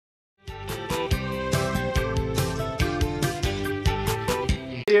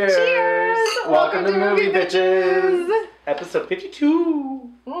Cheers! Cheers! Welcome to Moviebitches! Episode 52.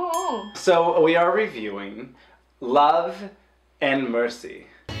 Mm-hmm. So we are reviewing Love and Mercy.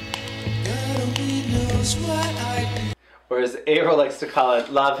 Or as April likes to call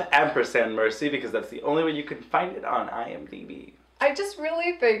it, Love ampersand Mercy, because that's the only way you can find it on IMDb. I just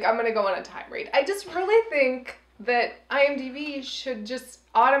really think, I'm going to go on a tirade, I just really think that IMDb should just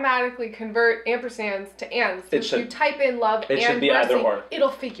automatically convert ampersands to ands. So if you type in love and should be mercy, either or.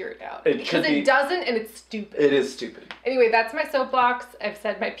 it'll figure it out. It because it doesn't, and it's stupid. It is stupid. Anyway, that's my soapbox. I've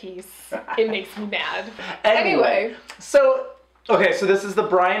said my piece. It makes me mad. Anyway. So this is the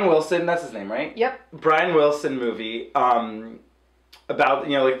Brian Wilson, that's his name, right? Yep. Brian Wilson movie, about,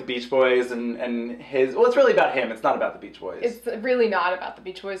 like the Beach Boys and his, well, it's really about him. It's not about the Beach Boys. It's really not about the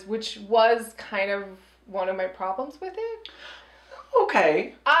Beach Boys, which was kind of one of my problems with it.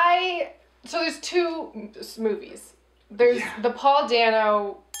 Okay. So there's two movies. There's the Paul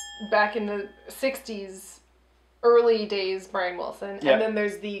Dano back in the 60s, early days Brian Wilson. Yep. And then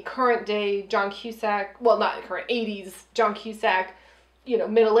there's the current day John Cusack, well, not current, 80s John Cusack,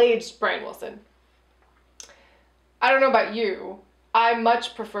 middle-aged Brian Wilson. I don't know about you. I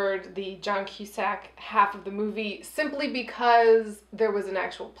much preferred the John Cusack half of the movie simply because there was an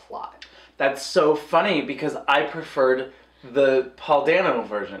actual plot. That's so funny because I preferred the Paul Dano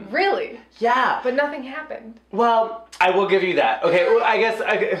version. Really? Yeah. But nothing happened. Well, I will give you that. Okay, well, I guess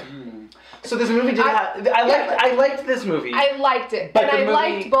so this movie did have, I liked this movie. I liked it. But I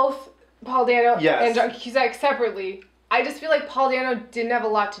liked both Paul Dano and John Cusack separately. I just feel like Paul Dano didn't have a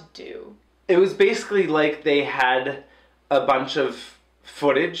lot to do. It was basically like they had a bunch of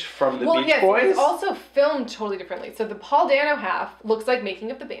footage from the Beach Boys. It was also filmed totally differently. So the Paul Dano half looks like Making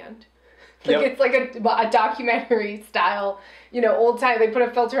of the Band. It's like a documentary style, old time. They put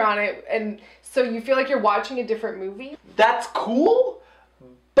a filter on it, and so you feel like you're watching a different movie. That's cool,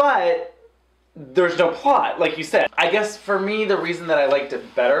 but there's no plot, like you said. I guess for me, the reason that I liked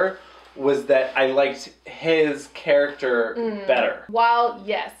it better was that I liked his character better. While,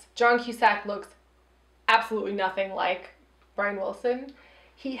 yes, John Cusack looks absolutely nothing like Brian Wilson,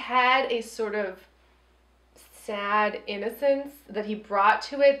 he had a sort of sad innocence that he brought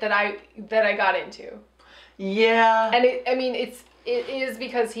to it that I got into. Yeah. And it is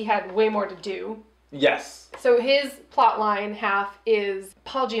because he had way more to do. Yes. So his plot line half is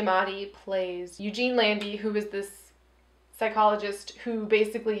Paul Giamatti plays Eugene Landy, who is this psychologist who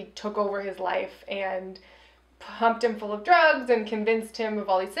basically took over his life and pumped him full of drugs and convinced him of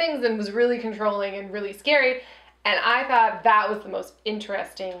all these things and was really controlling and really scary. And I thought that was the most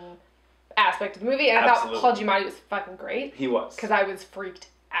interesting aspect of the movie, and I thought Paul Giamatti was fucking great. He was. Because I was freaked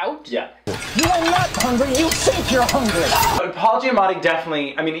out. Yeah. You are not hungry, you think you're hungry! But Paul Giamatti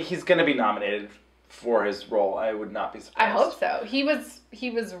definitely, he's gonna be nominated for his role. I would not be surprised. I hope so. He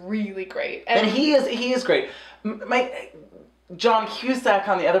was really great. And he is great. John Cusack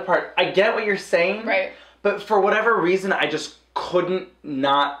on the other part, I get what you're saying. Right. But for whatever reason, I just couldn't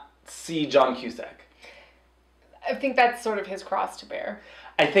not see John Cusack. I think that's sort of his cross to bear.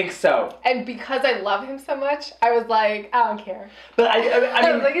 I think so. And because I love him so much, I was like, I don't care. But I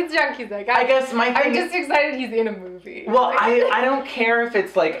mean, was like, it's John Cusack. I guess my thing I'm just excited he's in a movie. Well, I don't care if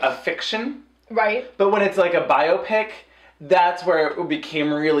it's like a fiction. Right. But when it's like a biopic, that's where it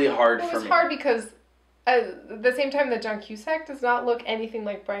became really hard for me. It was hard because at the same time that John Cusack does not look anything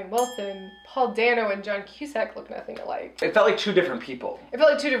like Brian Wilson, Paul Dano and John Cusack look nothing alike. It felt like two different people. It felt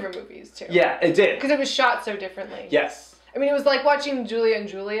like two different movies, too. Yeah, it did. Because it was shot so differently. Yes. It was like watching Julia and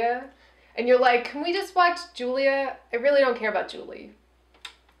Julia, and you're like, can we just watch Julia? I really don't care about Julie.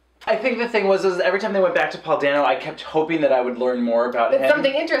 I think the thing was every time they went back to Paul Dano, I kept hoping that I would learn more about him. That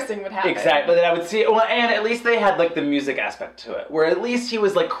something interesting would happen. Exactly, that I would see. Well, and at least they had like the music aspect to it, where at least he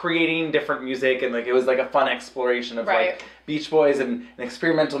was like creating different music, and like it was like a fun exploration of like Beach Boys and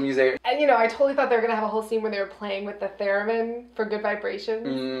experimental music. And I totally thought they were gonna have a whole scene where they were playing with the theremin for Good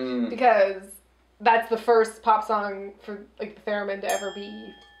Vibrations, because that's the first pop song for like the theremin to ever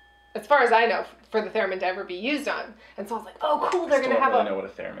be, as far as I know, for the theremin to ever be used on. And so I was like, oh cool, they're gonna have I don't really know what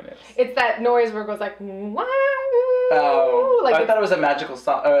a theremin is. It's that noise where it goes like, wow. Oh, like I thought it was a magical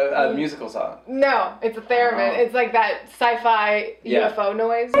song, a musical song. No, it's a theremin. It's like that sci-fi UFO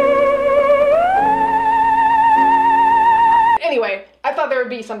noise. Anyway, I thought there would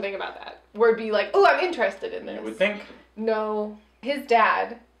be something about that, where it'd be like, oh, I'm interested in this. You would think. No. His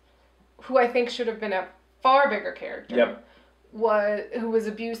dad, who I think should have been a far bigger character, who was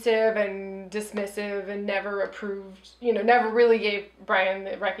abusive and dismissive and never approved, never really gave Brian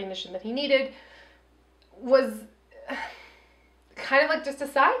the recognition that he needed, was kind of like just a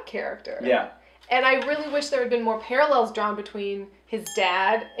side character. Yeah. And I really wish there had been more parallels drawn between his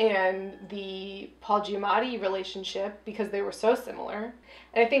dad and the Paul Giamatti relationship because they were so similar.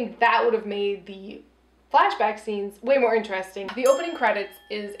 And I think that would have made the flashback scenes way more interesting. The opening credits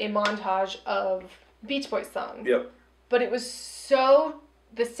is a montage of Beach Boys songs. Yep. But it was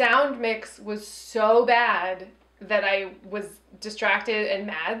the sound mix was so bad that I was distracted and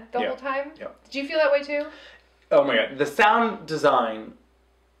mad the whole time. Yep. Did you feel that way too? Oh my god. The sound design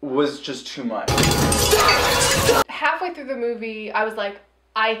was just too much. Halfway through the movie, I was like,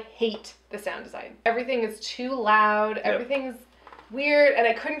 I hate the sound design. Everything is too loud, everything's weird, and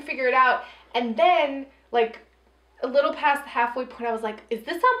I couldn't figure it out. And then, like, a little past the halfway point, I was like, is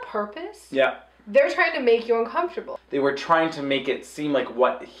this on purpose? Yeah. They're trying to make you uncomfortable. They were trying to make it seem like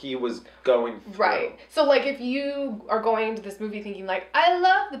what he was going through. Right. So, like, if you are going into this movie thinking, like, I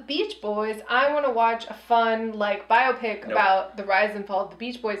love the Beach Boys, I want to watch a fun, like, biopic about the rise and fall of the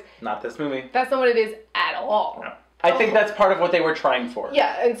Beach Boys. Not this movie. That's not what it is at all. No. I think that's part of what they were trying for.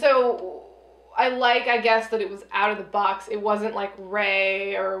 Yeah, and so I guess, that it was out of the box. It wasn't like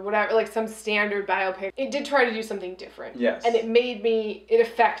Ray or whatever, like some standard biopic. It did try to do something different. Yes. And it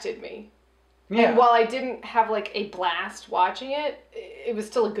affected me. Yeah. And while I didn't have like a blast watching it, it was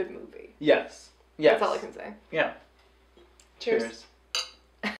still a good movie. Yes. Yes. That's all I can say. Yeah. Cheers.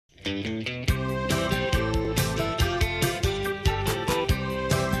 Cheers.